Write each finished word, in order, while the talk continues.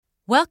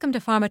Welcome to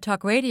Pharma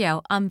Talk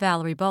Radio. I'm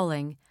Valerie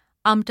Bowling.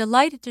 I'm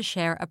delighted to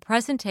share a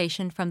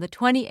presentation from the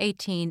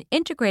 2018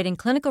 Integrating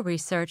Clinical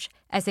Research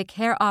as a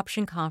Care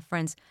Option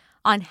Conference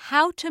on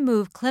how to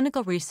move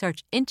clinical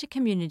research into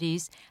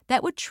communities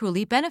that would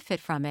truly benefit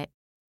from it.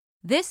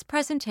 This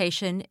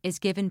presentation is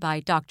given by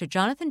Dr.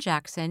 Jonathan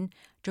Jackson,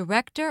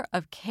 Director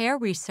of Care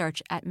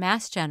Research at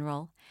Mass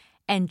General,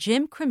 and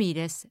Jim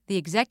Kremidas, the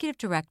Executive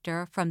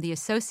Director from the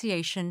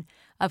Association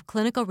of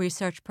Clinical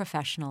Research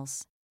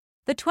Professionals.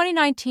 The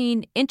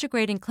 2019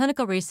 Integrating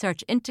Clinical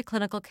Research into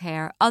Clinical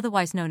Care,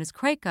 otherwise known as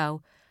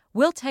CRAACO,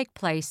 will take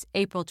place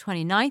April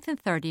 29th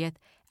and 30th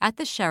at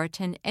the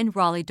Sheraton in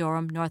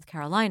Raleigh-Durham, North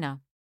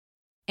Carolina.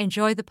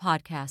 Enjoy the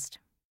podcast.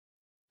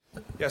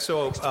 Yeah,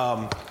 so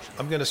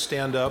I'm going to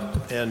stand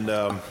up and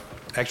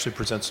actually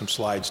present some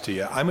slides to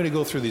you. I'm going to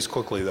go through these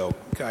quickly, though.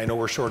 I know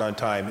we're short on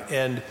time.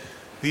 And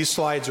these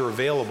slides are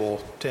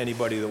available to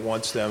anybody that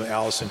wants them.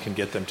 Allison can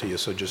get them to you,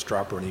 so just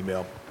drop her an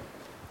email.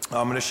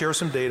 I'm going to share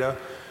some data.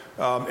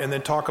 And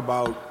then talk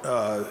about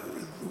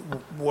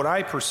what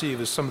I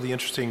perceive as some of the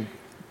interesting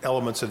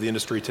elements of the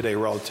industry today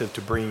relative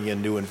to bringing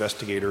in new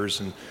investigators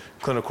and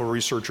clinical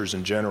researchers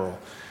in general.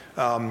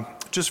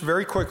 Just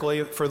very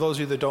quickly, for those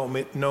of you that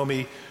don't know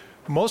me,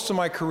 most of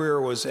my career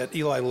was at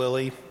Eli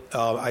Lilly.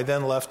 I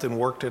then left and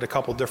worked at a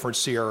couple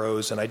different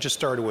CROs, and I just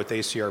started with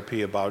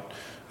ACRP about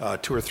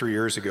 2 or 3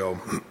 years ago.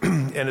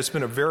 And it's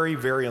been a very,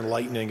 very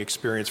enlightening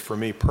experience for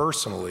me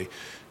personally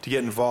to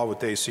get involved with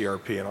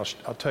ACRP, and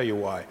I'll tell you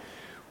why.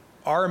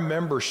 Our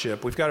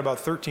membership, we've got about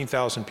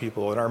 13,000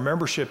 people, and our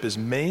membership is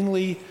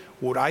mainly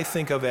what I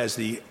think of as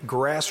the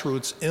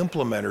grassroots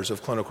implementers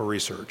of clinical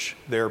research.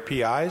 They're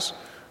PIs,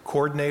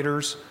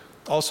 coordinators,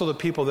 also the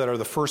people that are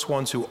the first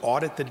ones who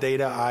audit the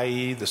data,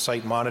 i.e. the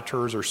site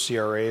monitors or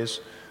CRAs.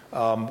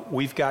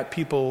 We've got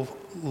people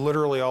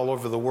literally all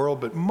over the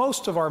world, but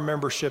most of our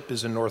membership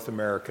is in North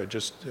America,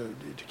 just to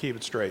keep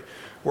it straight.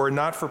 We're a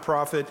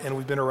not-for-profit, and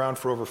we've been around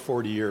for over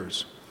 40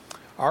 years.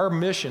 Our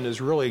mission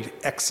is really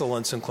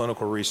excellence in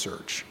clinical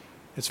research.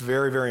 It's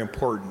very, very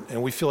important,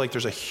 and we feel like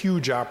there's a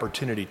huge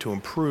opportunity to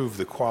improve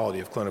the quality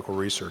of clinical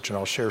research, and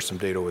I'll share some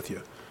data with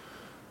you.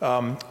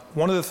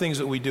 One of the things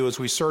that we do is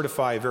we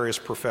certify various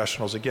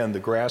professionals, again, the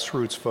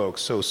grassroots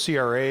folks, so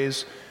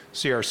CRAs,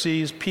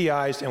 CRCs,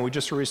 PIs, and we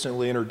just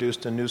recently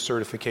introduced a new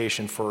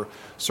certification for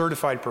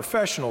certified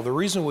professional. The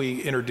reason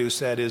we introduced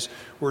that is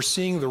we're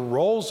seeing the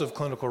roles of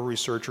clinical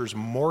researchers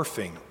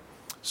morphing.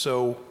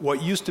 So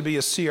what used to be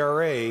a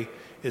CRA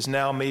is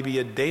now maybe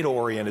a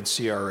data-oriented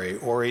CRA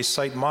or a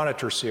site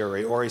monitor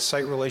CRA or a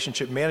site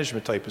relationship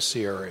management type of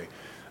CRA.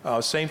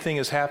 Same thing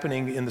is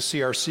happening in the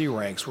CRC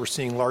ranks. We're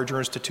seeing larger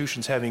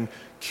institutions having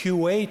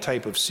QA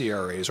type of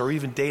CRAs or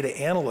even data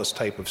analyst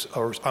type of,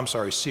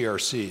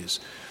 CRCs.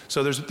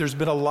 So there's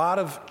been a lot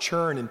of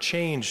churn and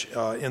change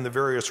in the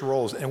various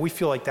roles, and we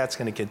feel like that's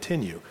going to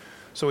continue.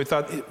 So we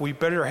thought we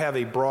better have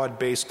a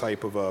broad-based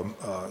type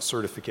of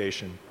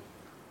certification.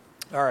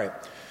 All right.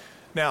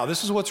 Now,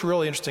 this is what's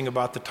really interesting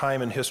about the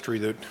time and history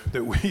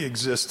that we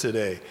exist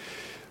today.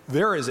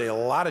 There is a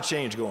lot of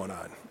change going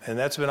on, and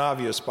that's been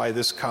obvious by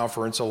this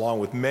conference along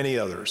with many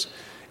others.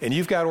 And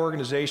you've got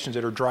organizations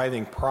that are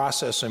driving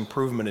process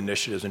improvement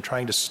initiatives and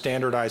trying to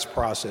standardize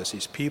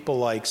processes. People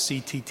like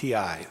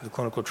CTTI, the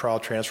Clinical Trial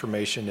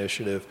Transformation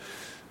Initiative,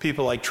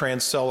 people like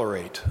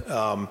Transcelerate,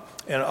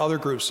 and other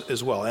groups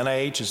as well.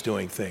 NIH is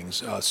doing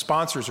things.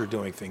 Sponsors are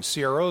doing things.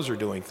 CROs are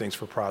doing things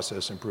for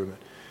process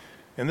improvement.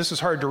 And this is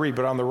hard to read,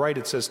 but on the right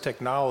it says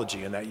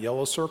technology in that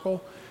yellow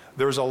circle.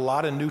 There's a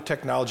lot of new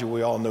technology,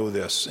 we all know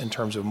this, in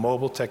terms of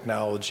mobile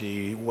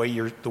technology,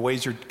 the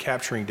ways you're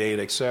capturing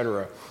data, et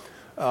cetera.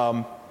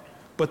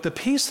 But the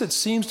piece that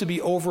seems to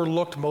be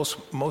overlooked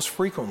most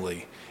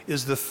frequently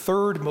is the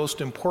third most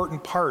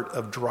important part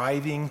of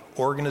driving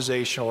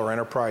organizational or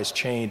enterprise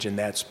change, and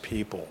that's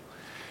people.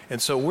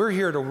 And so we're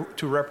here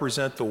to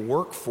represent the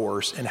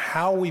workforce and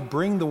how we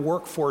bring the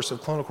workforce of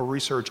clinical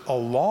research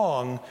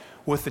along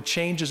with the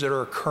changes that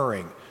are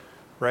occurring,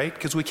 right?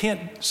 Because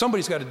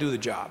somebody's got to do the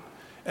job.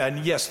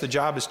 And yes, the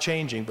job is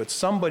changing, but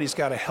somebody's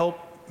got to help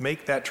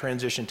make that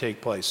transition take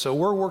place. So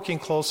we're working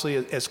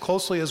as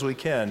closely as we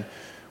can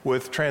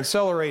with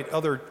Transcelerate,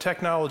 other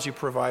technology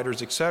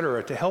providers, et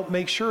cetera, to help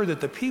make sure that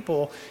the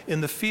people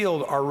in the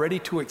field are ready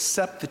to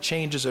accept the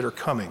changes that are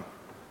coming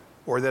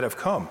or that have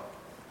come.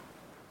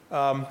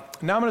 Now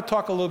I'm going to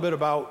talk a little bit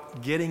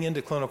about getting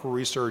into clinical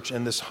research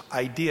and this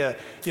idea.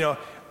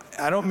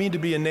 I don't mean to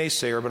be a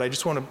naysayer, but I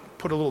just want to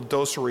put a little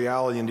dose of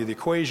reality into the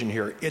equation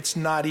here. It's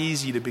not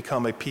easy to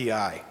become a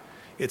PI.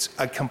 It's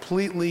a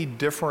completely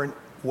different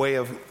way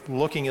of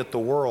looking at the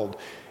world.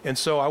 And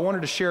so I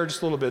wanted to share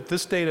just a little bit.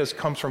 This data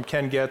comes from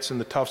Ken Getz and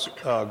the Tufts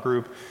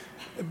group.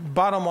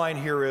 Bottom line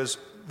here is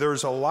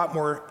there's a lot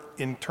more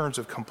in terms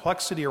of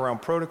complexity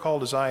around protocol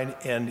design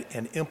and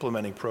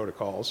implementing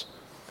protocols.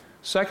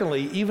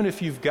 Secondly, even if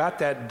you've got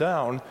that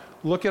down,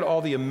 look at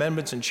all the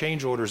amendments and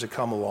change orders that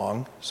come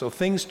along. So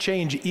things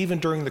change even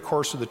during the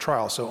course of the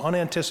trial, so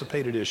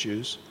unanticipated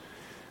issues.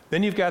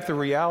 Then you've got the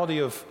reality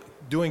of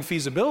doing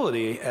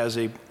feasibility as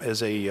a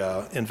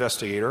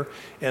investigator,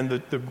 and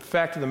the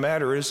fact of the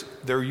matter is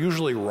they're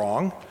usually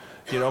wrong.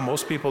 You know,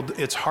 most people,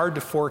 it's hard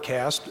to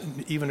forecast.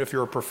 Even if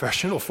you're a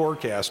professional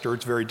forecaster,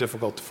 it's very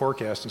difficult to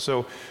forecast. And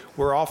so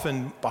we're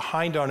often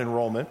behind on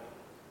enrollment.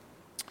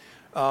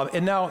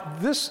 And now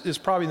this is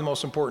probably the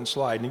most important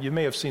slide, and you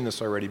may have seen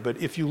this already,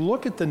 but if you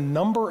look at the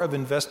number of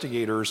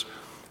investigators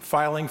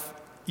filing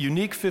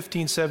unique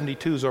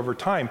 1572s over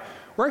time,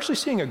 we're actually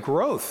seeing a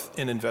growth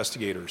in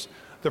investigators.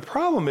 The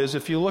problem is,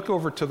 if you look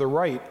over to the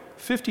right,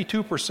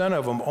 52%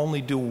 of them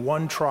only do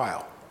one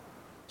trial.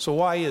 So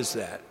why is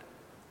that?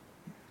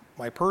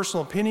 My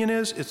personal opinion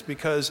is it's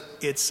because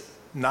it's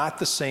not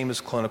the same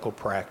as clinical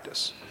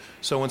practice.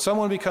 So when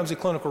someone becomes a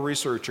clinical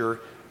researcher,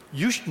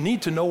 you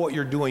need to know what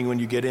you're doing when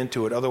you get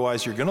into it.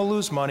 Otherwise, you're going to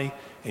lose money,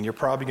 and you're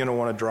probably going to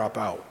want to drop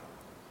out.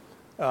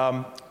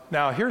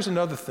 Now, here's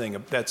another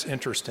thing that's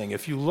interesting.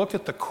 If you look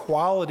at the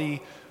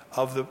quality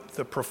of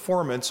the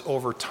performance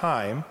over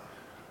time,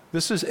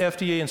 this is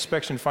FDA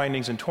inspection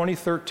findings in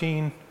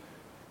 2013,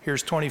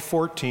 here's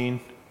 2014,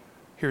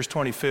 here's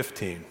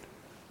 2015.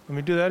 Let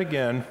me do that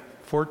again.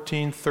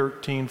 14,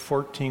 13,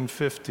 14,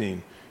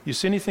 15. You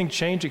see anything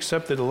change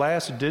except the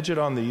last digit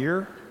on the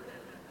year?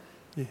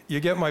 You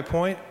get my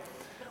point?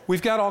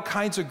 We've got all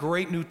kinds of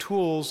great new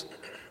tools.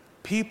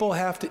 People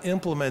have to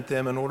implement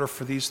them in order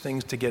for these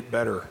things to get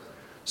better.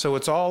 So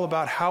it's all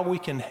about how we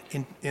can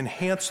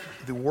enhance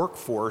the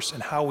workforce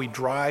and how we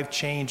drive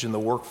change in the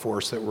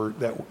workforce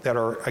that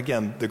are,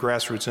 again, the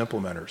grassroots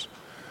implementers.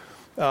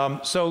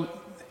 So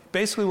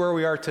basically where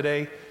we are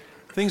today,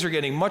 things are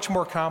getting much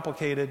more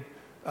complicated.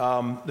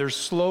 There's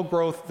slow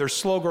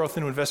growth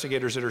in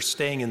investigators that are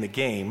staying in the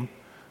game.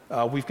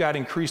 We've got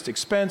increased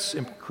expense,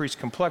 increased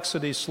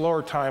complexity,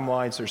 slower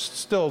timelines. There's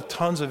still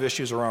tons of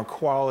issues around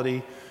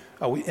quality.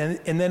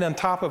 And then on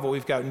top of it,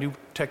 we've got new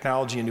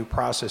technology and new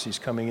processes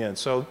coming in.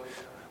 So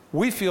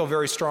we feel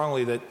very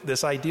strongly that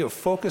this idea of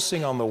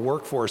focusing on the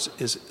workforce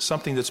is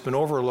something that's been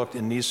overlooked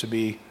and needs to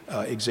be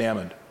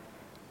examined.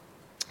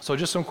 So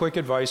just some quick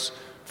advice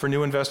for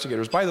new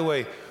investigators. By the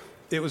way,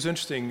 it was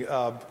interesting,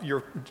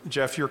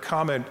 Jeff, your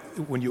comment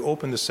when you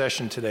opened the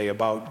session today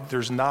about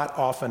there's not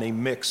often a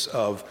mix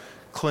of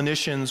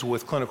clinicians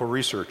with clinical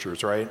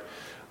researchers, right?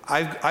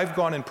 I've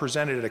gone and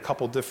presented at a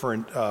couple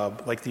different,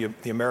 like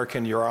the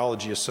American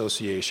Urology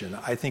Association.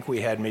 I think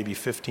we had maybe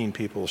 15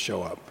 people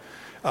show up.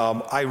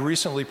 I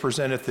recently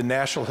presented at the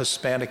National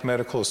Hispanic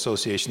Medical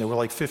Association. There were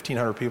like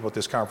 1,500 people at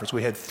this conference.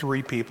 We had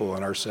 3 people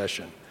in our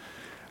session.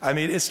 I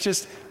mean, it's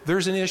just,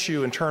 there's an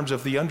issue in terms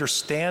of the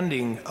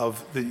understanding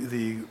of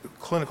the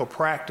clinical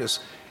practice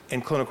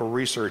and clinical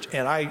research,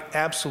 and I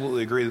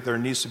absolutely agree that there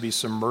needs to be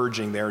some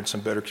merging there and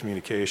some better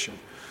communication.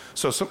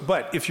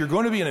 But if you're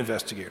going to be an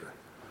investigator,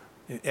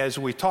 as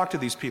we talk to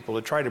these people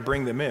to try to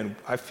bring them in,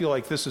 I feel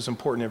like this is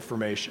important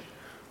information.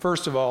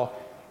 First of all,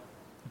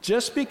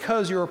 just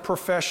because you're a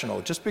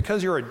professional, just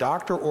because you're a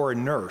doctor or a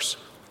nurse,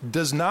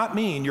 does not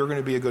mean you're going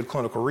to be a good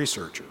clinical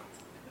researcher.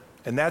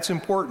 And that's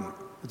important.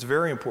 It's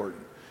very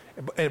important.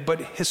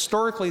 But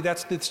historically,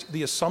 that's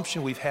the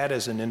assumption we've had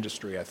as an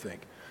industry, I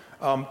think.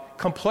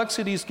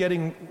 Complexity is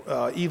getting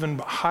even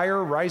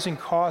higher, rising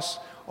costs,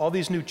 all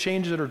these new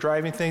changes that are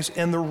driving things,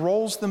 and the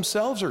roles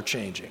themselves are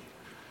changing.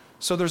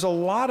 So there's a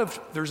lot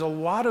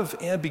of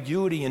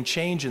ambiguity and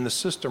change in the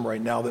system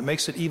right now that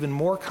makes it even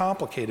more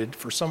complicated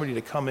for somebody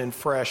to come in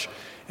fresh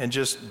and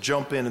just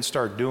jump in and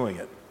start doing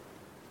it.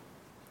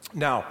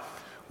 Now,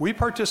 we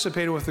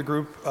participated with the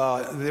group,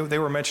 they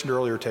were mentioned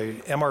earlier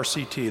today,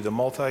 MRCT, the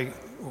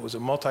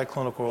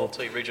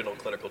Multi-Regional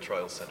Clinical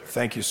Trials Center.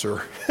 Thank you,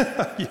 sir.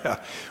 Yeah,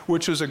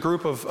 which was a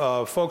group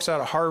of folks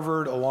out of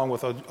Harvard along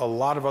with a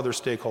lot of other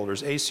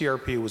stakeholders.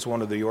 ACRP was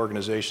one of the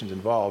organizations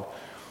involved.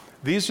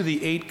 These are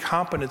the 8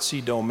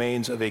 competency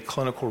domains of a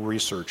clinical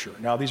researcher.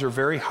 Now, these are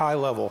very high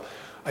level.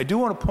 I do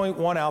want to point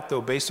one out, though,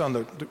 based on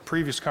the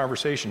previous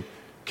conversation.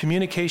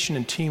 Communication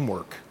and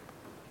teamwork,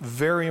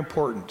 very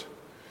important.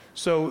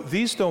 So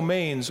these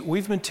domains,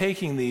 we've been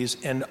taking these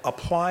and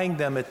applying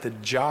them at the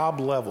job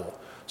level.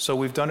 So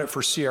we've done it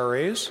for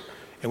CRAs,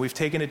 and we've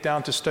taken it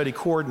down to study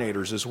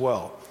coordinators as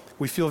well.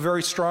 We feel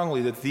very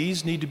strongly that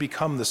these need to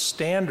become the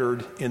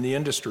standard in the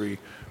industry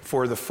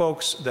for the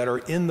folks that are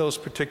in those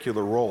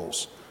particular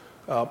roles.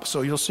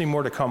 So you'll see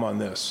more to come on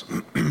this.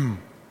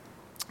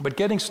 But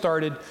getting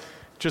started,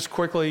 just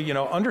quickly,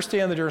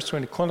 understand the difference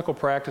between clinical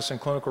practice and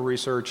clinical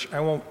research. I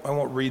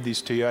won't read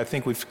these to you. I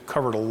think we've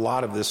covered a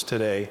lot of this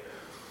today.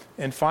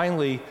 And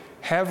finally,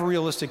 have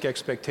realistic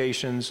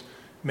expectations.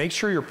 Make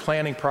sure you're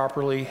planning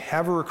properly.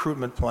 Have a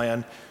recruitment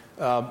plan.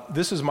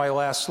 This is my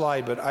last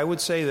slide, but I would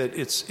say that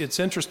it's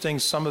interesting,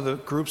 some of the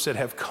groups that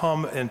have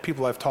come and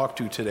people I've talked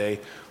to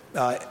today.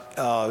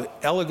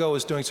 Eligo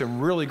is doing some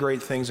really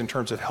great things in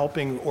terms of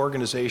helping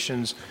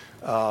organizations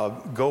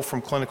go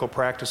from clinical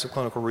practice to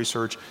clinical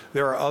research.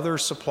 There are other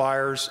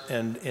suppliers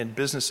and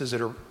businesses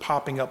that are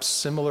popping up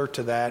similar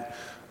to that.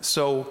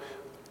 So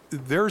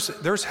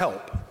there's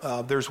help.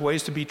 There's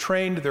ways to be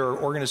trained. There are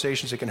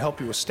organizations that can help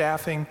you with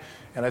staffing.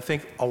 And I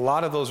think a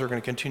lot of those are going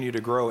to continue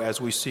to grow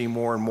as we see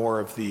more and more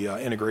of the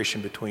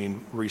integration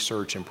between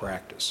research and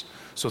practice.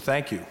 So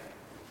thank you.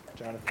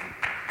 Jonathan.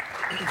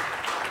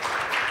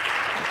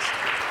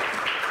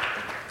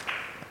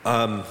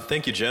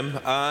 Thank you, Jim.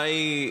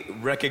 I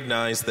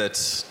recognize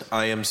that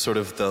I am sort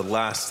of the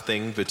last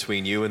thing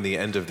between you and the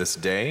end of this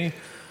day.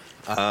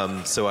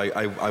 So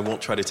I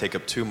won't try to take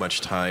up too much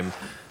time.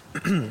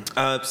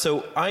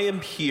 So I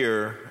am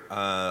here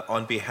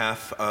on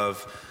behalf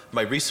of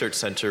my research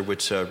center,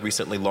 which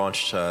recently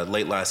launched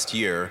late last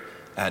year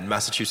at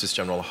Massachusetts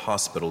General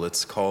Hospital.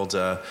 It's called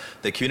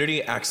the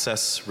Community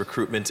Access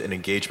Recruitment and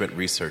Engagement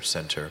Research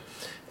Center.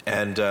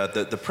 And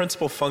the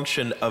principal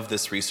function of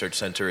this research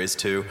center is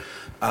to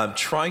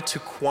try to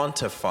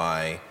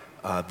quantify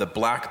the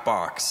black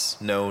box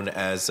known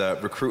as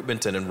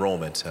recruitment and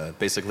enrollment.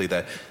 Basically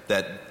that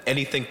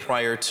anything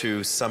prior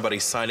to somebody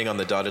signing on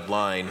the dotted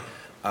line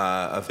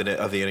of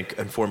the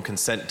informed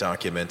consent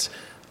document,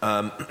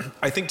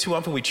 I think too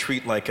often we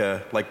treat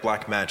like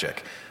black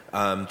magic.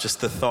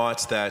 Just the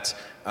thought that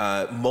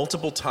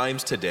multiple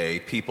times today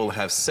people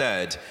have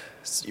said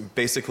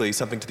basically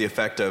something to the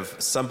effect of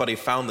somebody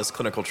found this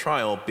clinical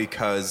trial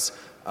because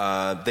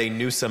they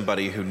knew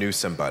somebody who knew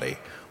somebody,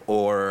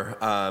 or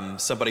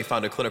somebody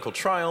found a clinical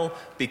trial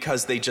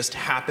because they just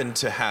happened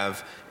to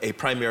have a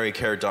primary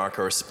care doc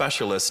or a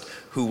specialist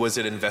who was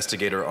an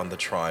investigator on the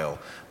trial.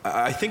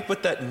 I think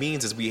what that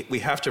means is we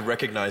have to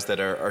recognize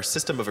that our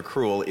system of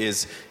accrual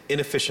is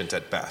inefficient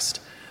at best.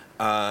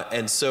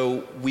 And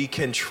so we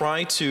can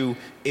try to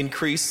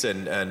increase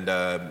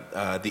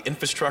the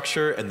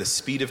infrastructure and the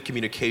speed of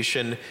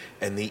communication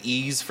and the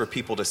ease for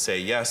people to say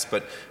yes.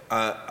 But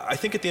I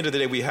think at the end of the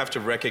day, we have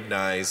to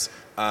recognize,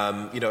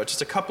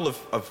 just a couple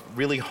of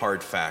really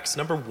hard facts.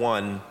 Number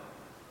one,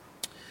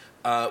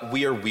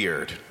 we are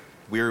weird.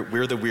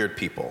 We're the weird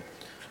people.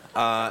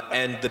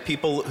 And the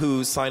people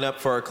who sign up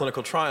for our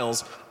clinical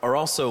trials are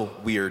also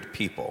weird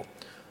people.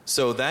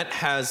 So that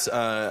has,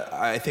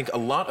 I think, a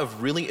lot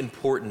of really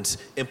important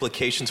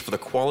implications for the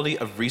quality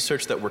of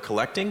research that we're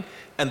collecting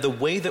and the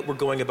way that we're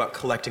going about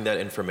collecting that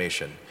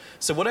information.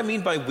 So what I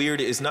mean by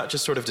weird is not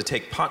just sort of to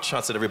take pot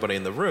shots at everybody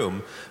in the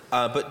room,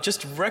 but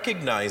just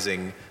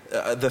recognizing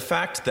the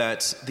fact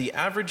that the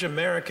average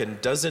American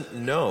doesn't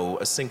know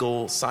a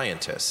single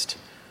scientist.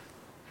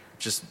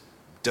 Just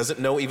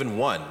doesn't know even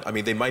one. I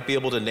mean, they might be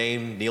able to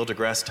name Neil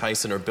deGrasse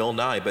Tyson or Bill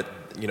Nye, but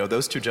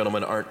those two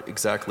gentlemen aren't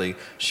exactly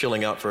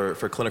shilling out for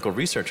clinical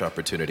research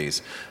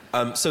opportunities.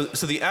 So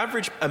the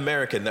average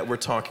American that we're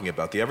talking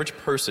about, the average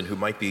person who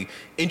might be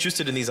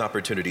interested in these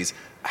opportunities,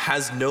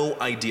 has no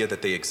idea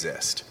that they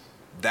exist.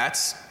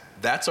 That's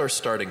our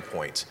starting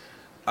point.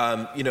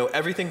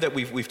 Everything that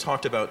we've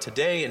talked about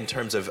today in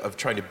terms of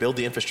trying to build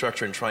the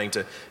infrastructure and trying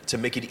to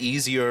make it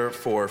easier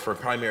for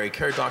primary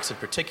care docs in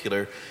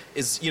particular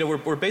is,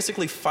 we're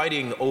basically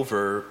fighting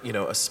over,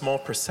 a small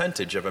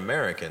percentage of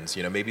Americans,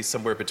 maybe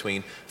somewhere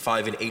between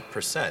 5 and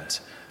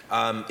 8%.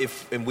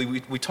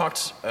 We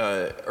talked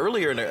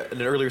earlier in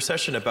an earlier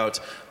session about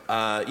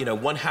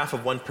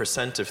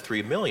 0.5% of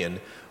 3 million.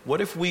 What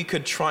if we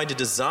could try to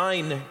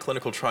design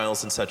clinical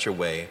trials in such a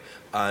way,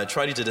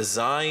 try to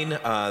design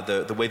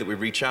the way that we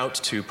reach out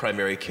to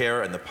primary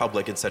care and the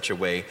public in such a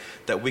way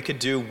that we could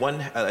do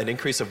an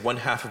increase of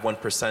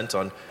 0.5%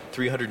 on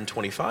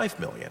 325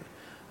 million.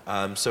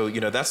 So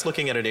that's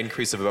looking at an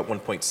increase of about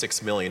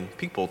 1.6 million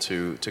people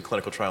to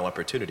clinical trial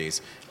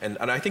opportunities, and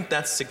I think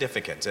that's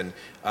significant, and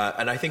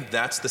I think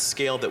that's the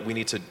scale that we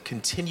need to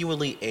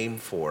continually aim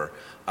for,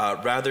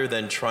 rather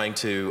than trying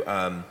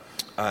to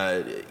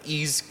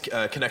ease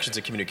connections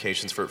and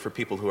communications for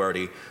people who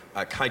already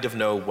kind of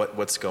know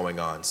what's going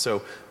on.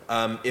 So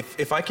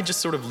if I can just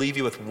sort of leave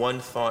you with one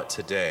thought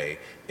today,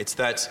 it's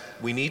that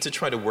we need to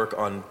try to work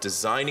on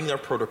designing our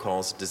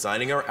protocols,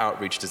 designing our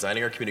outreach,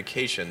 designing our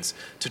communications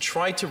to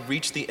try to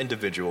reach the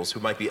individuals who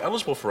might be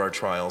eligible for our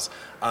trials,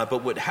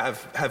 but would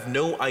have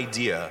no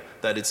idea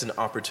that it's an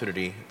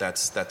opportunity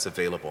that's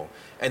available.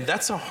 And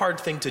that's a hard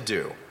thing to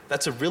do.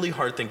 That's a really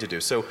hard thing to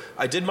do. So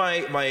I did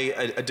my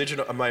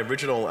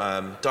original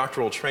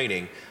doctoral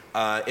training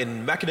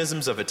in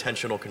mechanisms of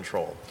attentional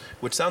control,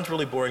 which sounds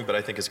really boring, but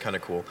I think is kind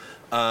of cool.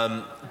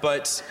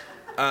 What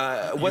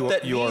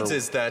that means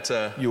is that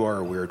you are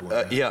a weird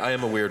one. Yeah, I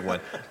am a weird one.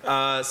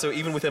 So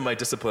even within my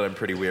discipline, I'm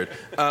pretty weird.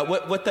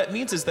 What that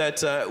means is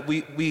that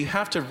we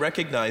have to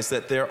recognize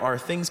that there are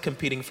things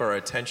competing for our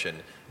attention.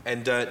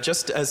 And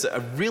just as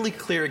a really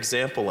clear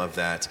example of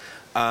that,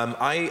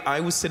 I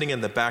was sitting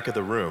in the back of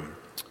the room.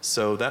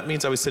 So that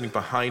means I was sitting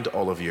behind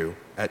all of you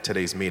at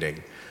today's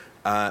meeting.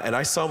 And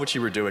I saw what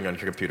you were doing on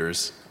your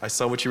computers. I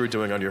saw what you were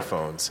doing on your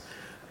phones.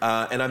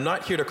 And I'm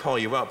not here to call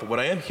you out, but what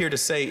I am here to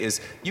say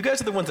is you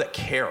guys are the ones that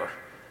care.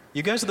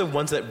 You guys are the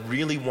ones that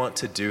really want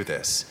to do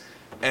this.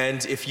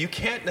 And if you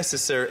can't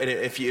necessarily, and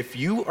if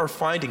you are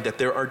finding that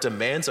there are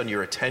demands on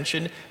your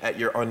attention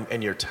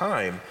and your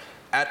time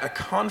at a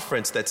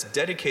conference that's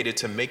dedicated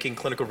to making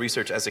clinical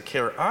research as a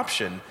care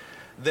option,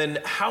 then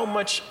how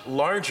much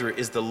larger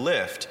is the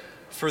lift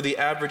for the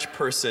average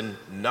person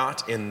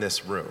not in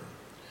this room.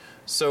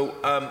 So,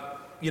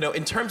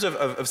 in terms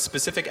of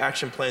specific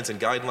action plans and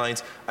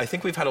guidelines, I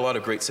think we've had a lot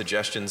of great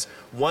suggestions.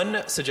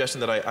 One suggestion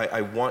that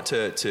I want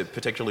to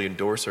particularly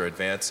endorse or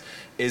advance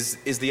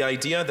is the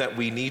idea that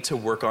we need to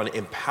work on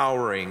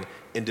empowering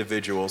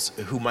individuals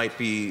who might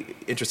be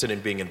interested in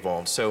being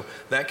involved. So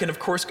that can, of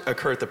course,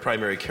 occur at the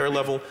primary care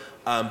level,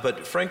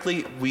 but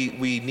frankly,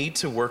 we need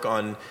to work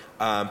on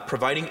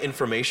providing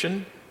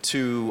information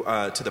to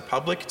the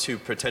public, to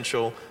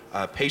potential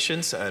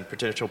patients and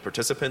potential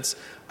participants,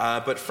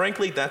 but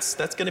frankly, that's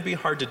going to be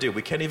hard to do.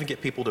 We can't even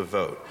get people to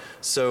vote.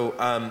 So,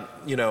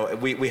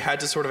 we had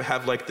to sort of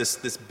have like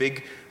this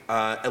big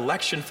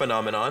election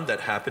phenomenon that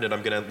happened, and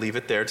I'm going to leave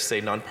it there to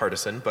say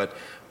nonpartisan, but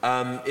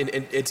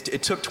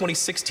it took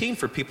 2016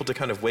 for people to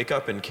kind of wake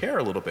up and care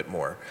a little bit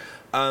more.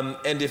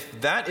 And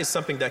if that is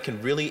something that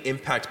can really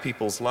impact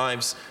people's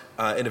lives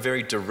in a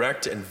very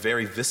direct and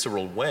very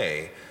visceral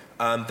way,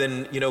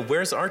 then,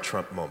 where's our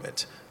Trump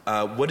moment?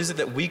 What is it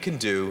that we can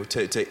do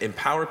to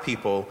empower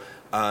people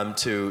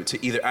to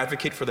either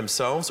advocate for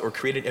themselves or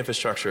create an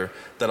infrastructure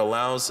that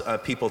allows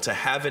people to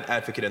have an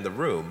advocate in the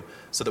room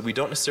so that we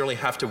don't necessarily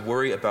have to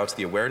worry about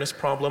the awareness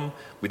problem,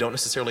 we don't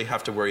necessarily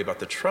have to worry about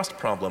the trust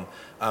problem,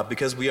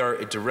 because we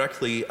are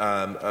directly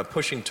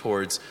pushing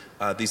towards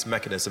these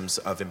mechanisms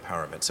of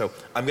empowerment. So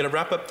I'm going to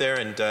wrap up there,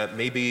 and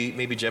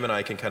maybe Jim and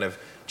I can kind of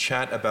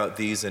chat about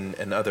these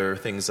and other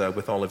things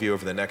with all of you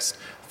over the next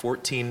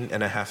 14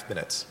 and a half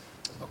minutes.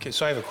 Okay,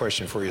 so I have a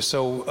question for you.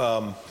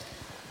 So,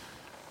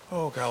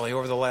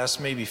 over the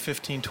last maybe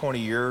 15, 20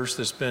 years,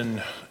 there's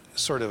been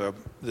sort of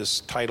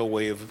this tidal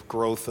wave of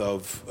growth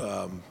of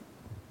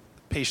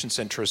patient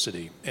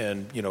centricity.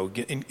 And,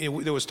 it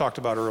was talked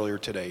about earlier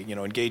today,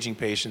 engaging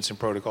patients in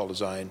protocol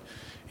design,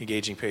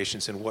 engaging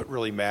patients in what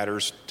really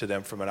matters to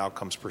them from an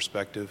outcomes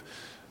perspective.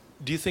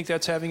 Do you think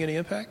that's having any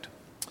impact?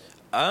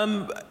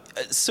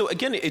 So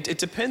again, it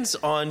depends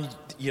on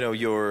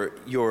your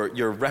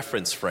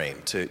reference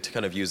frame, to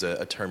kind of use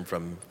a term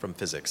from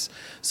physics.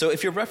 So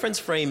if your reference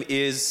frame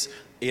is,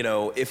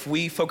 if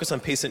we focus on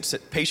patient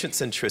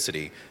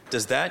centricity,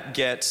 does that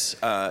get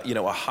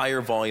a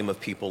higher volume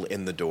of people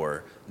in the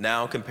door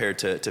now compared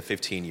to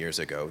 15 years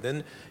ago?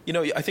 Then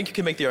I think you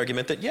can make the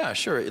argument that yeah,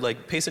 sure,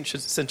 like patient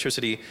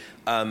centricity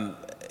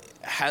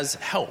has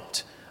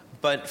helped.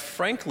 But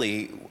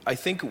frankly, I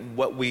think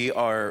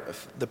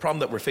the problem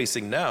that we're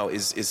facing now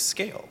is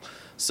scale.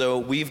 So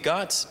we've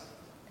got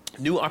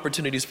new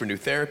opportunities for new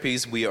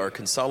therapies. We are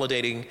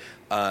consolidating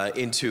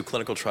into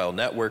clinical trial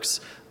networks.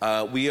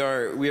 We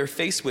are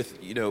faced with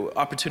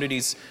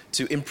opportunities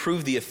to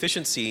improve the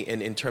efficiency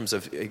in terms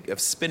of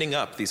spinning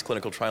up these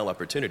clinical trial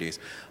opportunities.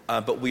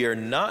 But we are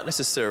not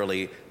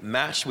necessarily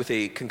matched with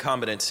a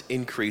concomitant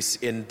increase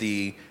in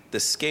the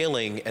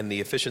scaling and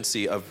the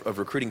efficiency of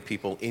recruiting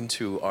people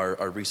into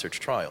our research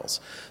trials.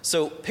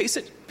 So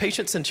patient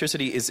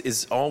centricity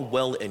is all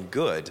well and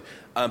good,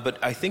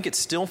 but I think it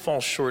still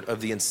falls short of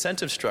the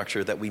incentive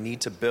structure that we need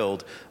to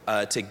build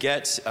to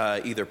get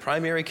either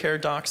primary care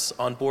docs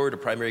on board or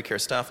primary care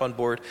staff on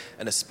board,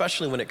 and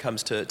especially when it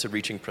comes to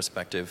reaching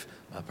prospective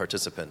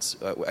participants.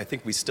 I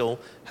think we still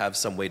have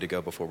some way to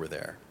go before we're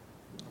there.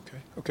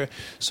 Okay.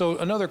 So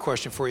another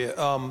question for you.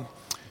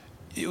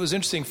 It was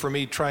interesting for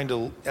me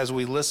as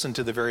we listen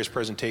to the various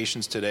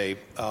presentations today,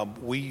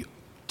 we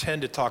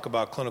tend to talk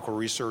about clinical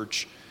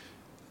research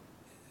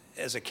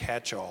as a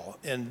catch-all.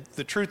 And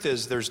the truth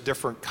is there's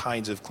different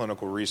kinds of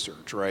clinical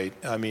research, right?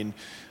 I mean,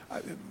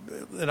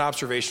 an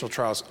observational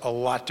trial is a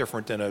lot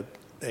different than a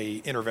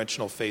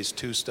interventional phase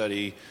 2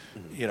 study,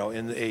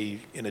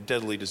 in a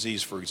deadly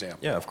disease, for example.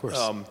 Yeah, of course.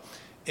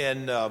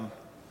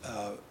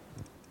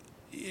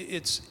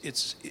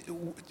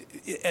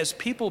 As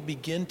people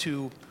begin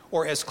to,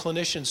 or as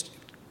clinicians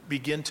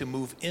begin to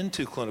move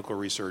into clinical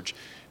research,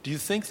 do you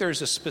think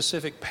there's a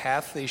specific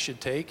path they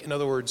should take? In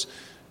other words,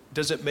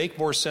 does it make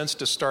more sense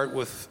to start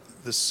with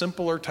the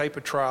simpler type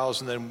of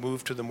trials and then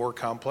move to the more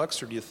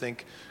complex, or do you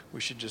think we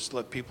should just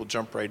let people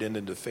jump right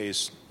into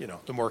phase,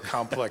 the more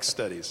complex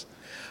studies?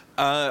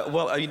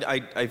 Well,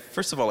 I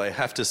first of all, I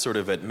have to sort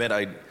of admit,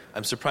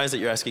 I'm surprised that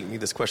you're asking me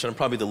this question. I'm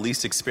probably the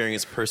least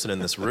experienced person in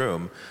this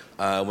room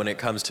when it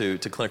comes to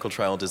clinical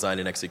trial design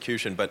and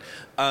execution. But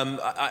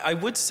I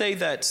would say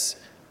that,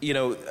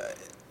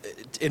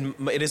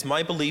 it is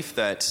my belief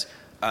that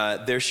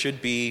there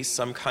should be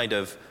some kind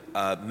of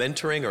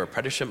mentoring or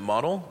apprenticeship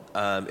model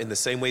in the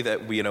same way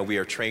that we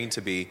are trained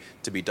to be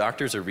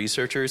doctors or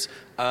researchers,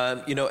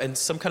 and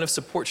some kind of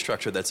support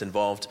structure that's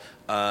involved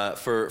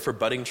for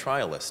budding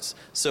trialists.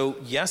 So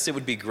yes, it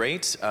would be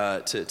great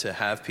to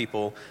have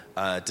people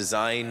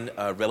design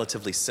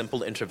relatively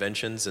simple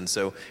interventions, and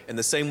so in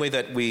the same way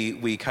that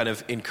we kind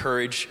of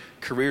encourage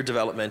career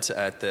development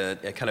at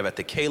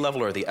the K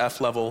level or the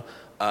F level.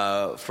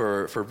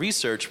 For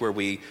research, where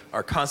we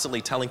are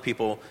constantly telling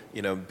people,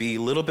 be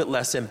a little bit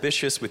less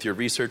ambitious with your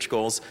research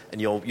goals,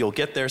 and you'll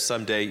get there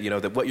someday.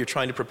 That what you're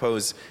trying to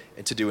propose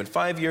to do in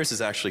 5 years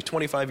is actually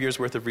 25 years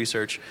worth of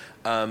research.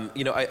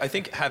 I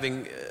think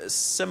having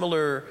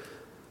similar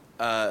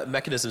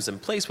mechanisms in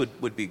place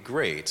would be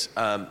great.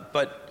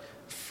 But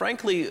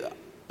frankly,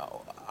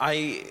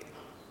 I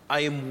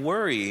am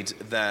worried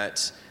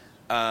that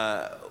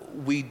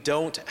we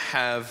don't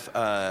have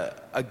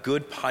a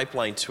good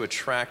pipeline to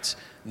attract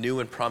new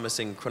and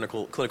promising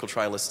clinical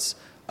trialists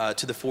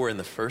to the fore in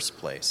the first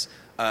place.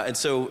 And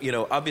so,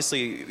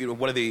 obviously,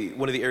 one of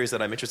the areas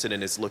that I'm interested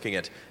in is looking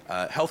at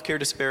healthcare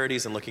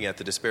disparities and looking at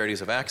the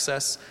disparities of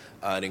access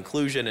and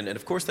inclusion. And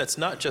of course, that's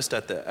not just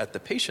at the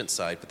patient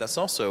side, but that's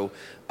also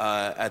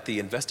at the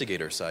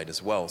investigator side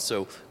as well.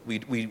 So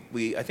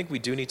I think we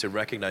do need to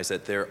recognize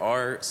that there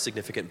are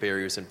significant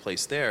barriers in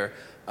place there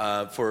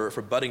for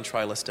budding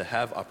trialists to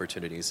have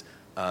opportunities.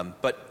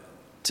 But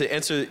to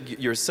answer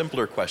your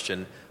simpler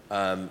question,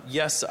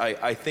 yes,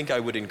 I think I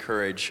would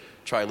encourage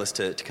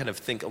trialists to kind of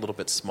think a little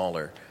bit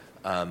smaller,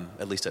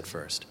 at least at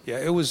first. Yeah,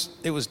 it was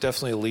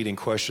definitely a leading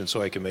question,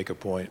 so I can make a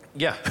point.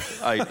 Yeah,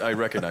 I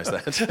recognize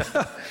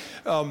that.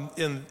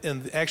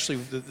 And actually,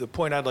 the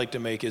point I'd like to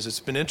make is it's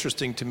been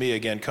interesting to me,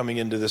 again, coming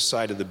into this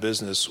side of the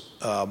business,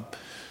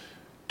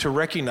 to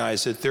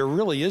recognize that there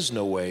really is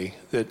no way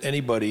that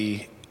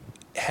anybody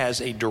has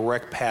a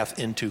direct path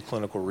into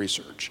clinical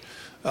research.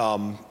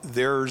 I've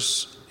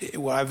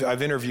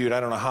interviewed, I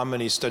don't know how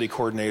many study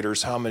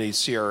coordinators, how many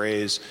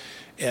CRAs,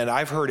 and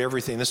I've heard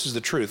everything. This is the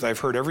truth. I've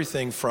heard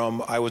everything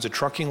from I was a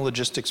trucking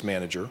logistics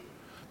manager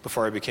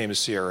before I became a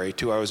CRA,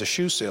 to I was a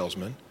shoe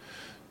salesman,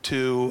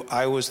 to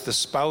I was the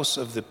spouse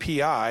of the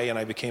PI and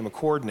I became a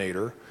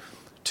coordinator,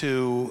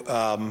 to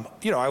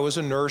I was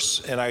a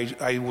nurse and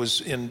I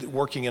was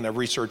working in a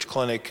research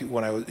clinic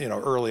when I was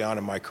early on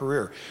in my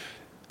career.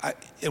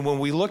 And when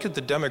we look at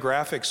the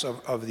demographics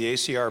of the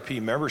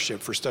ACRP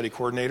membership for study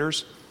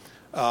coordinators,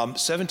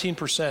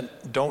 17%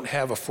 don't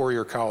have a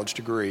four-year college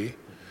degree.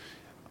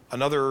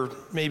 Another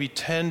maybe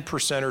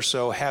 10% or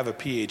so have a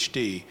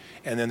PhD,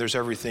 and then there's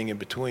everything in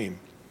between.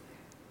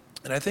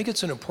 And I think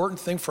it's an important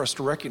thing for us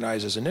to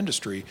recognize as an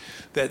industry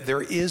that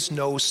there is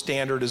no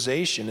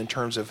standardization in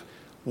terms of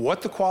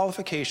what the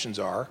qualifications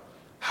are,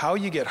 how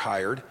you get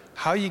hired,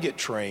 how you get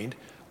trained,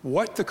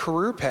 what the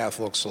career path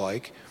looks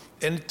like.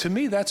 And to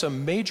me, that's a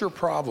major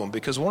problem,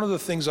 because one of the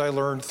things I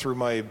learned through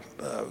my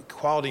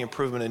quality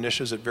improvement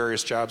initiatives at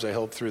various jobs I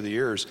held through the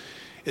years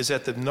is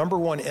that the number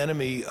one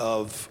enemy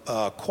of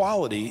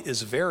quality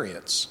is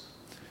variance.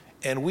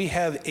 And we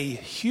have a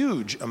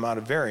huge amount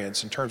of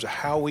variance in terms of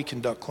how we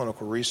conduct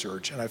clinical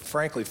research, and I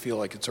frankly feel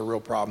like it's a real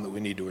problem that we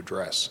need to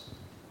address.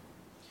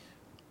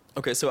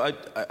 Okay, so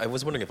I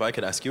was wondering if I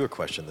could ask you a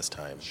question this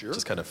time. Sure.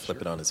 Just kind of flip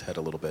it on its head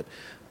a little bit.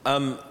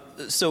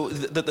 So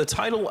the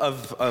title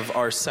of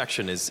our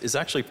section is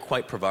actually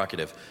quite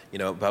provocative,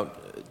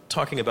 about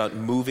talking about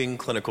moving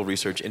clinical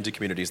research into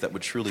communities that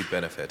would truly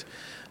benefit.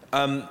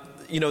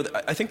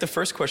 I think the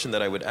first question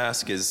that I would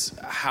ask is,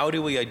 how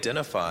do we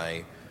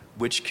identify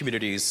which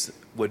communities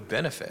would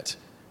benefit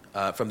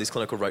from these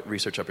clinical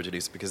research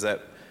opportunities? Because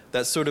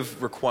that sort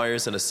of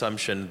requires an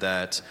assumption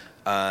that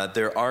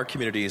there are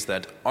communities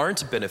that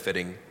aren't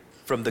benefiting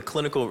from the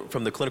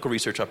clinical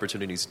research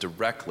opportunities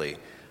directly,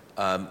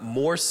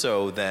 more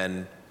so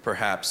than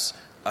perhaps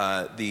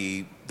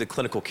the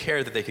clinical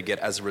care that they could get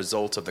as a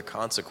result of the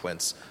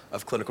consequence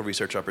of clinical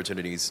research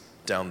opportunities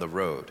down the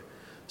road.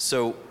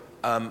 So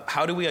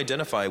how do we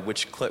identify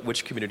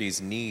which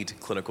communities need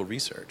clinical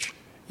research?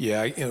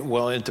 Yeah,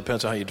 well, it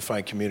depends on how you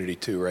define community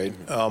too, right?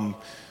 Mm-hmm.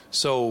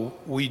 So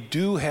we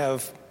do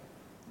have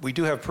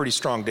pretty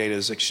strong data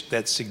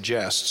that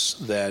suggests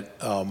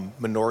that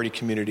minority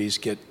communities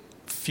get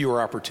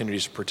fewer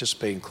opportunities to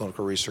participate in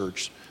clinical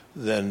research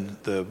than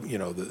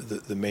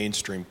the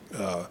mainstream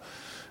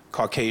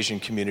Caucasian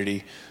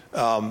community.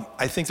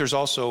 I think there's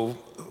also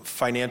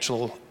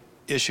financial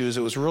issues.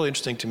 It was really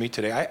interesting to me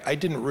today. I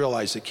didn't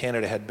realize that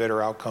Canada had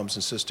better outcomes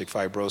in cystic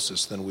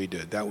fibrosis than we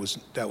did. That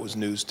was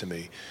news to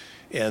me,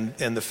 and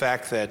the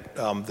fact that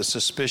the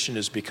suspicion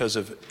is because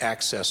of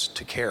access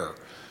to care.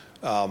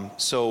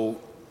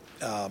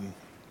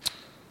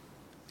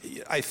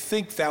 I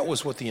think that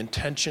was what the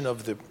intention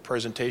of the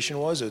presentation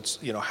was. It's,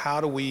 how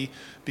do we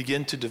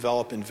begin to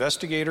develop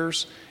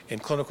investigators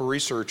and clinical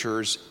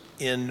researchers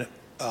in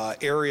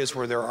areas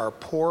where there are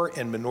poor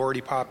and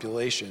minority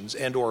populations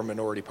and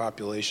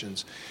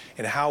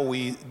how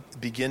we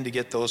begin to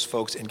get those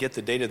folks and get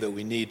the data that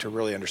we need to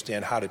really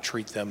understand how to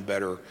treat them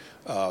better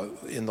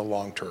in the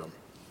long term.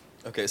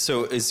 Okay,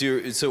 so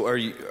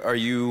are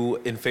you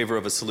in favor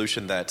of a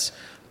solution that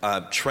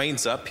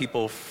trains up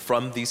people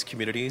from these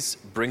communities,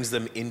 brings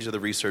them into the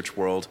research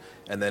world,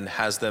 and then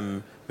has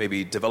them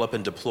maybe develop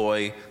and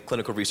deploy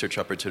clinical research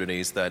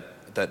opportunities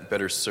that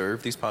better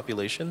serve these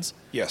populations?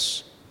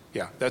 Yes.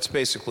 Yeah, that's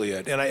basically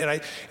it. And I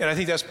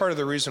think that's part of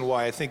the reason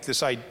why I think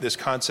this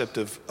concept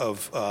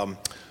of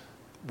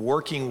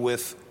working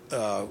with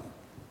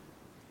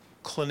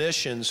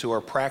clinicians who are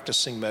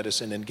practicing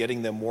medicine and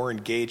getting them more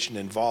engaged and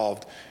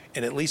involved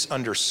and at least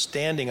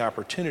understanding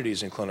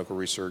opportunities in clinical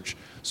research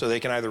so they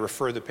can either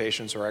refer the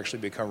patients or actually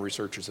become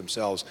researchers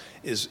themselves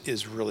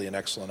is really an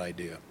excellent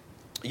idea.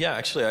 Yeah,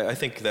 actually, I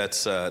think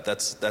that's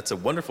a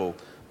wonderful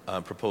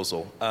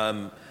proposal.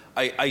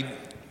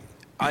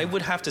 I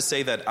would have to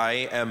say that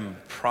I am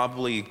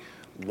probably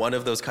one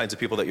of those kinds of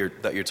people that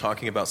you're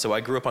talking about. So I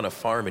grew up on a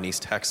farm in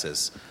East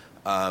Texas,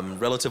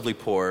 relatively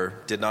poor,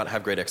 did not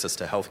have great access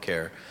to health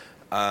care.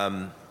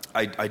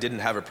 I didn't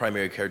have a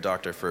primary care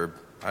doctor for,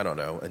 I don't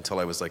know, until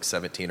I was like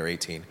 17 or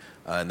 18,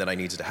 and then I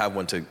needed to have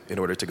one in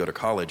order to go to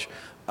college.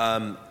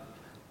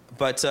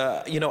 But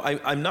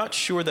I'm not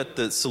sure that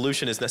the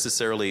solution is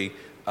necessarily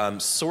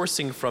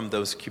sourcing from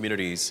those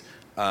communities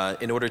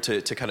in order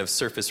to kind of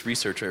surface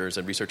researchers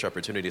and research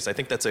opportunities. I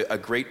think that's a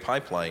great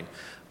pipeline,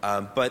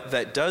 but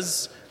that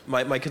does,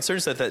 my concern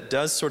is that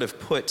does sort of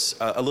put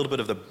a little bit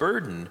of the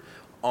burden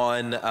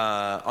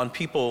on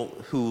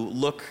people who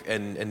look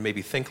and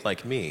maybe think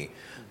like me,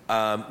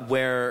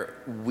 where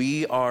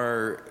we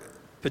are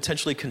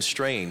potentially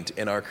constrained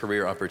in our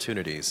career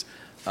opportunities,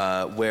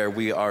 where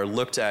we are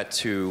looked at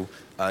to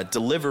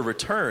deliver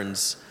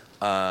returns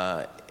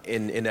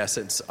in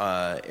essence,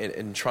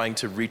 in trying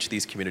to reach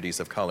these communities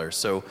of color.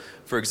 So,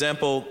 for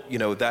example,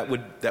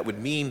 that would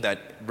mean that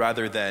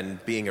rather than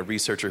being a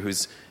researcher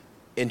who's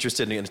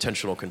interested in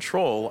attentional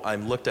control,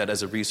 I'm looked at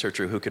as a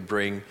researcher who could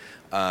bring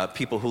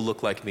people who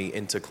look like me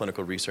into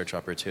clinical research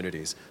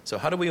opportunities. So,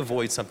 how do we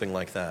avoid something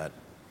like that?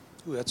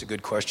 Ooh, that's a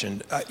good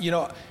question.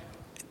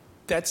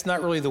 That's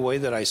not really the way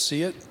that I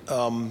see it,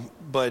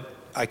 but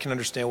I can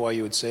understand why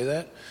you would say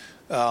that.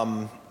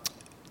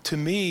 To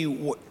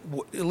me,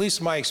 at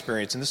least my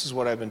experience, and this is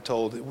what I've been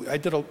told,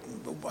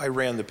 I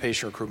ran the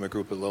patient recruitment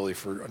group at Lilly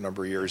for a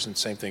number of years, and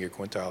same thing at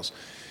Quintiles.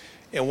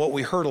 And what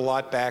we heard a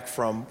lot back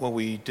from when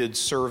we did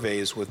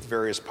surveys with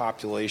various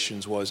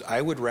populations was,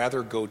 I would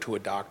rather go to a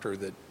doctor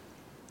that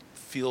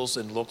feels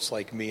and looks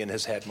like me and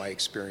has had my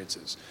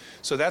experiences.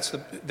 So that's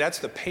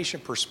the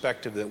patient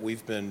perspective that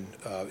we've been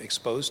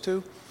exposed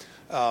to.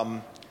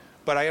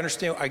 But I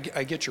understand,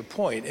 I get your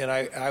point, and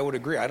I would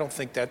agree. I don't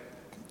think that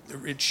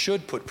it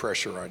should put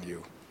pressure on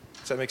you.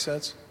 Does that make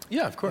sense?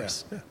 Yeah, of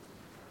course.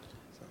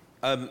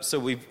 Yeah. So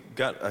we've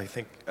got, I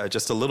think,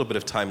 just a little bit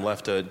of time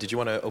left. Did you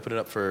want to open it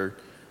up for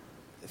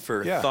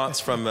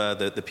thoughts from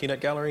the peanut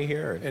gallery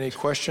here? Any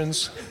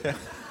questions?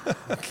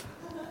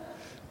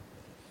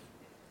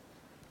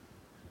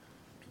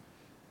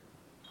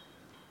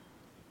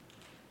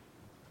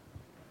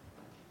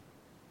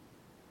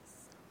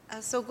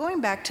 So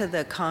going back to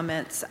the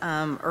comments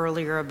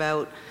earlier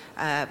about,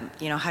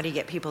 how do you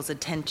get people's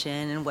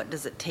attention and what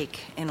does it take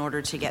in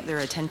order to get their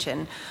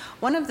attention?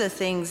 One of the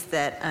things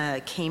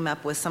that came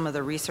up with some of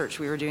the research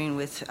we were doing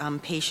with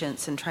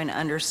patients and trying to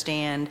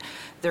understand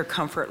their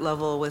comfort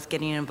level with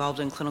getting involved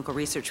in clinical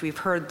research, we've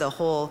heard the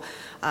whole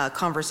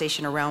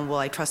conversation around, well,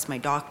 I trust my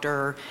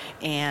doctor,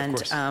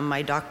 and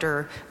my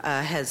doctor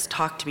has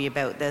talked to me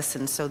about this,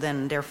 and so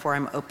then therefore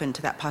I'm open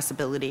to that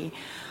possibility.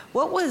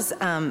 What was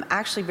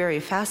actually very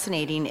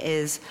fascinating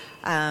is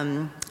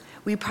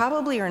we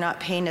probably are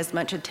not paying as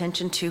much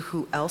attention to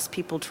who else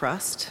people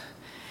trust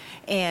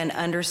and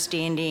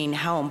understanding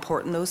how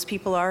important those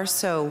people are.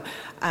 So,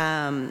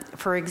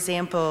 for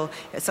example,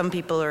 some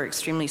people are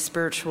extremely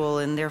spiritual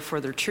and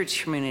therefore their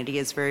church community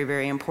is very,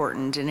 very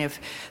important. And if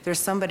there's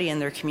somebody in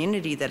their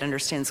community that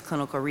understands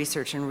clinical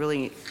research and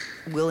really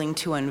willing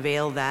to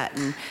unveil that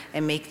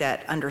and make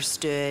that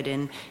understood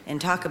and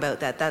talk about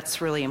that,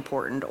 that's really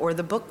important. Or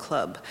the book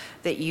club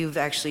that you've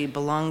actually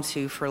belonged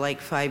to for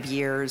like 5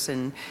 years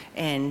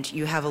and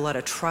you have a lot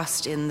of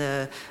trust in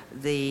the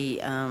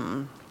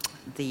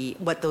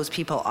what those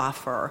people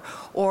offer.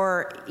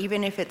 Or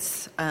even if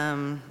it's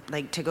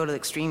like to go to the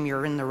extreme,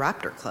 you're in the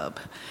Raptor Club,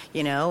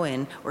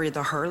 or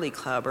the Harley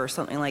Club or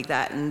something like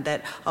that, and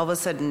that all of a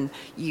sudden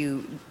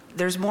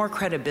there's more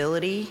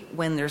credibility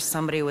when there's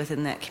somebody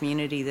within that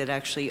community that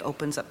actually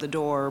opens up the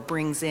door,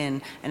 brings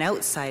in an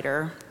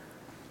outsider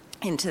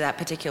into that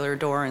particular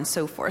door and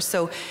so forth.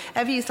 So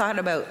have you thought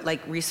about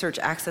like research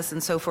access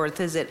and so forth?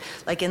 Is it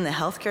like in the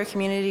healthcare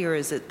community or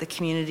is it the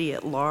community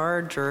at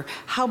large, or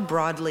how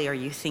broadly are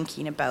you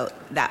thinking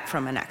about that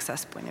from an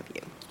access point of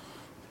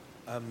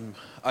view?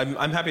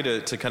 I'm happy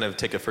to kind of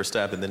take a first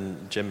stab, and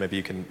then Jim, maybe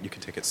you can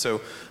take it.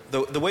 So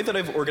the way that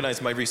I've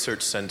organized my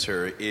research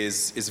center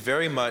is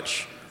very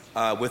much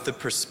with the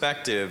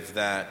perspective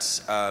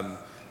that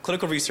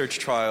clinical research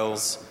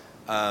trials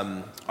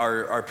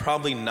are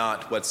probably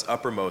not what's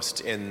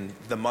uppermost in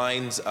the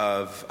minds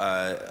of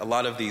a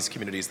lot of these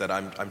communities that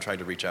I'm trying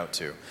to reach out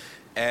to.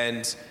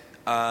 And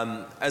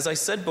as I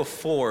said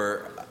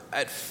before,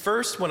 at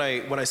first when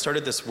I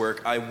started this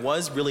work, I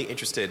was really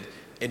interested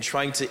in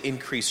trying to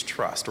increase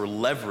trust or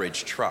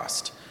leverage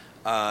trust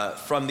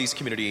from these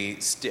community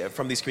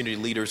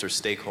leaders or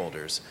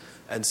stakeholders.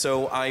 And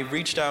so I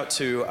reached out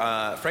to,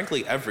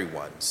 frankly,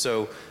 everyone.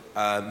 So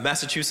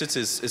Massachusetts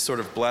is sort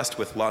of blessed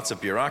with lots of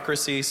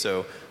bureaucracy.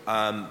 So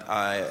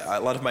a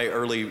lot of my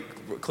early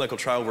clinical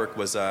trial work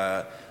was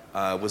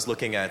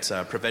looking at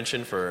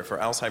prevention for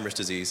Alzheimer's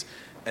disease.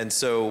 And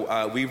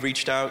so we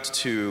reached out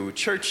to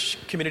church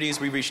communities.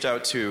 We reached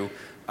out to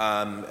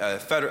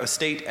federal,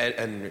 state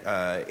and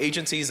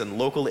agencies and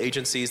local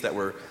agencies that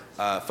were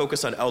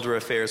focused on elder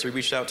affairs. We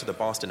reached out to the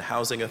Boston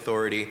Housing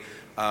Authority.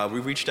 We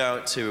reached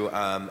out to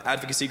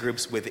advocacy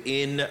groups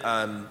within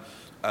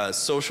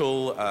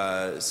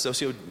different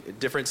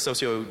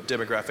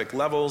socio-demographic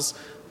levels,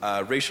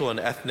 racial and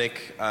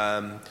ethnic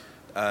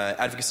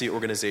advocacy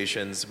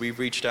organizations. We've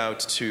reached out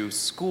to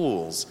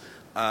schools.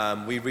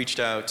 We reached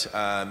out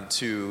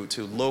to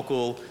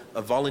local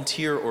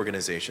volunteer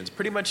organizations,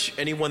 pretty much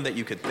anyone that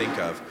you could think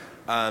of.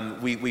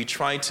 We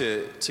tried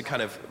to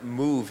kind of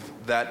move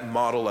that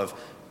model of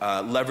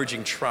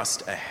leveraging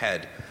trust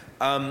ahead.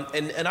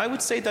 And I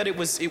would say that it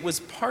was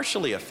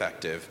partially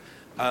effective.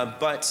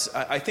 But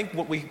I think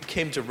what we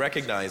came to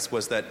recognize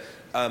was that,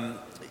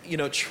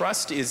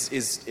 trust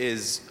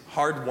is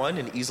hard won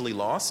and easily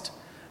lost.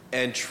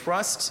 And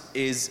trust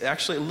is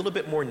actually a little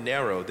bit more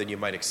narrow than you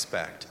might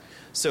expect.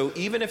 So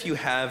even if you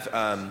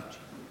have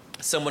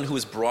someone who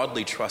is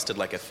broadly trusted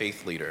like a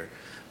faith leader,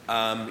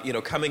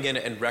 coming in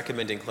and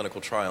recommending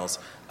clinical trials,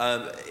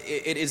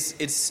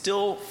 it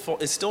still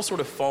sort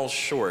of falls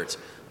short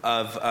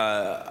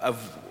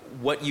of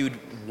what you'd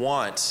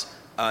want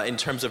in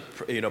terms of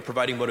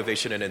providing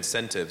motivation and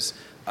incentives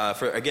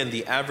for, again,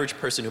 the average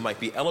person who might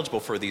be eligible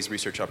for these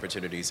research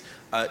opportunities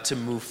to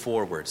move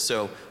forward.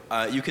 So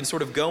you can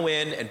sort of go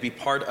in and be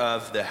part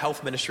of the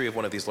health ministry of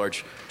one of these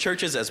large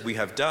churches, as we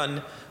have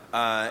done,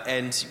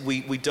 and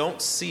we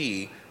don't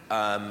see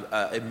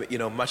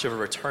much of a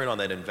return on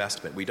that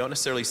investment. We don't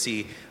necessarily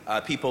see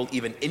people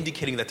even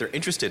indicating that they're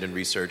interested in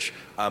research,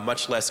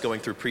 much less going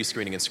through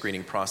pre-screening and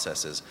screening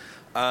processes.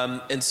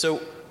 And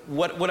so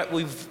what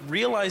we've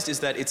realized is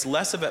that it's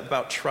less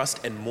about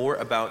trust and more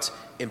about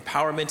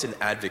empowerment and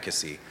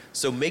advocacy.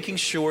 So making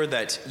sure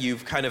that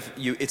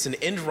it's an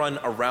end run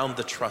around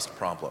the trust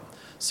problem.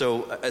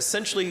 So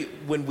essentially,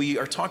 when we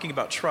are talking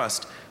about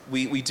trust,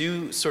 we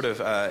do sort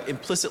of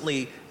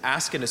implicitly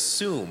ask and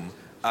assume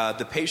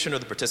the patient or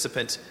the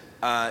participant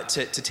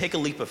to take a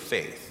leap of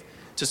faith,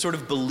 to sort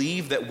of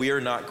believe that we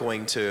are not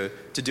going to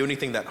do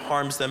anything that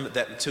harms them,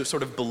 that to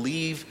sort of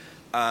believe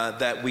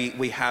that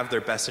we have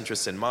their best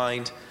interests in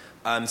mind.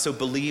 So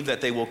believe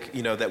that they will,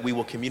 that we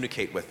will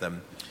communicate with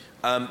them.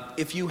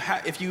 If you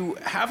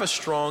have a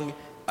strong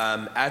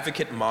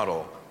advocate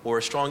model or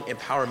a strong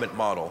empowerment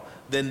model,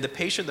 then the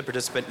patient, the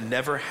participant,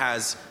 never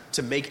has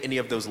to make any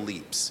of those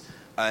leaps.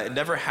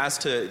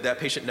 That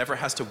patient never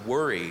has to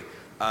worry,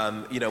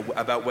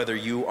 about whether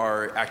you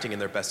are acting in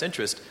their best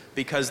interest,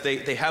 because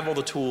they have all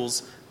the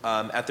tools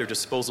at their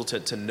disposal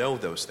to know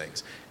those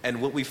things.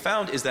 And what we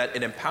found is that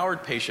an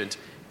empowered patient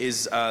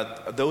is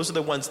those are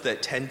the ones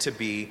that tend to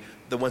be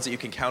the ones that you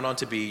can count on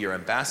to be your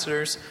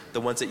ambassadors,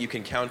 the ones that you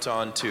can count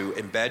on to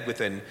embed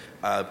within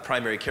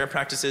primary care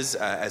practices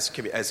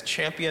as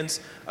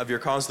champions of your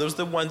cause. Those are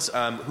the ones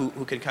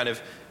who can kind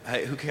of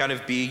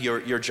be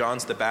your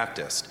Johns the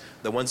Baptist,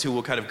 the ones who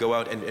will kind of go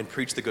out and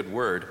preach the good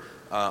word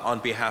on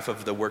behalf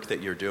of the work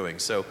that you're doing.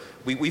 So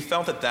we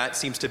felt that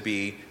seems to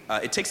be,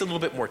 it takes a little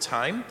bit more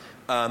time,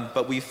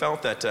 but we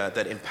felt that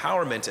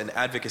empowerment and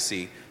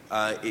advocacy,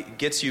 it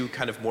gets you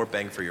kind of more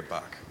bang for your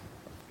buck.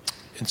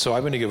 And so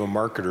I'm going to give a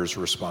marketer's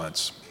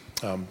response,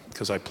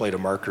 because I played a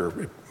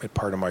marketer at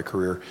part of my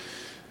career.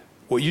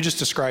 What you just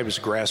described is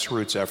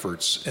grassroots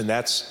efforts, and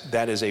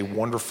that is a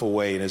wonderful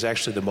way and is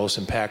actually the most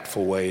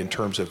impactful way in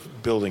terms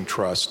of building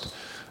trust.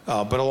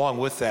 But along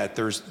with that,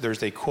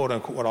 there's a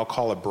quote-unquote, what I'll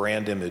call a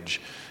brand image.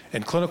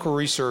 And clinical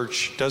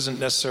research doesn't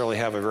necessarily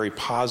have a very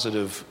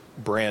positive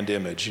brand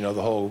image, the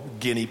whole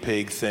guinea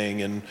pig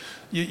thing, and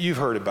you've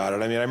heard about it.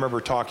 I mean, I remember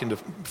talking to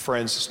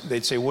friends,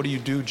 they'd say, "What do you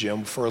do,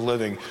 Jim, for a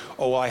living?"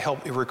 "Oh, I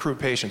help recruit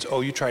patients."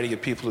 "Oh, you try to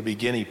get people to be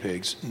guinea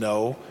pigs."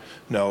 No.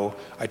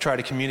 I try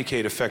to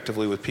communicate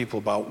effectively with people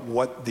about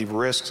what the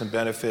risks and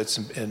benefits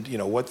and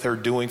what they're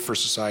doing for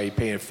society,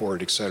 paying it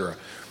forward, et cetera.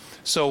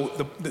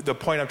 So the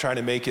point I'm trying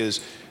to make is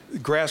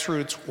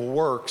grassroots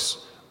works,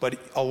 but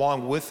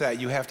along with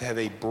that, you have to have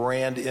a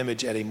brand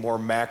image at a more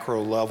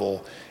macro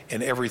level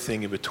and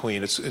everything in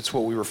between. It's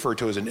what we refer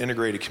to as an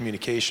integrated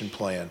communication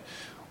plan.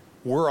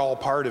 We're all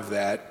part of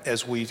that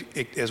as we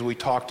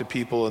talk to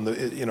people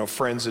and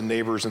friends and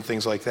neighbors and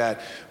things like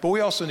that. But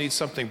we also need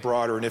something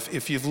broader. And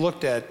if you've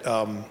looked at,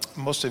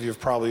 most of you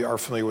probably are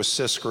familiar with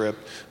CRAACO.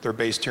 They're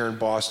based here in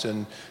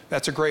Boston.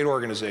 That's a great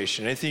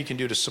organization. Anything you can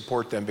do to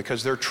support them,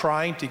 because they're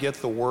trying to get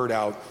the word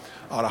out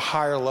on a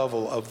higher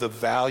level of the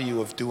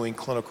value of doing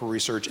clinical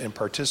research and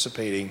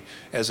participating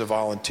as a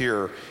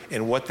volunteer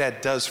and what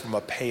that does from a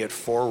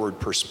pay-it-forward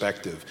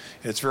perspective.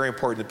 And it's very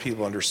important that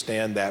people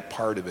understand that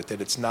part of it, that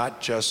it's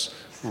not just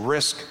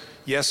risk.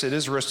 Yes, it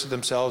is risk to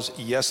themselves.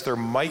 Yes, there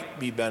might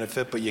be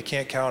benefit, but you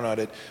can't count on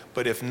it.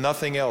 But if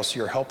nothing else,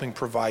 you're helping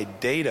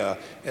provide data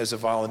as a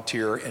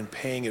volunteer and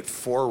paying it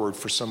forward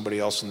for somebody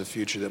else in the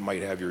future that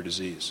might have your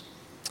disease.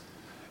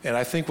 And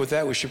I think with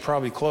that, we should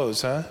probably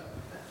close, huh?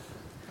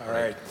 All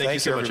right. Thank you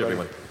so much,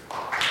 everyone.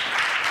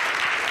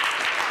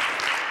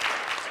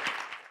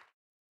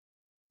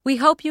 We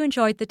hope you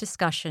enjoyed the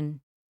discussion.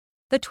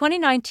 The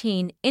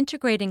 2019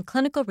 Integrating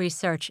Clinical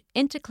Research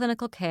into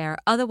Clinical Care,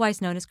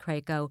 otherwise known as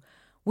CRAACO,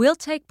 will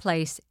take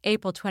place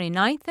April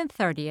 29th and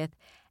 30th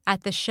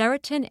at the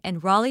Sheraton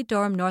in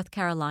Raleigh-Durham, North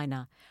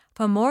Carolina.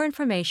 For more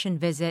information,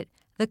 visit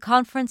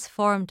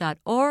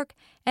theconferenceforum.org,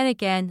 and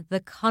again,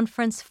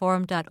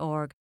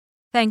 theconferenceforum.org.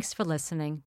 Thanks for listening.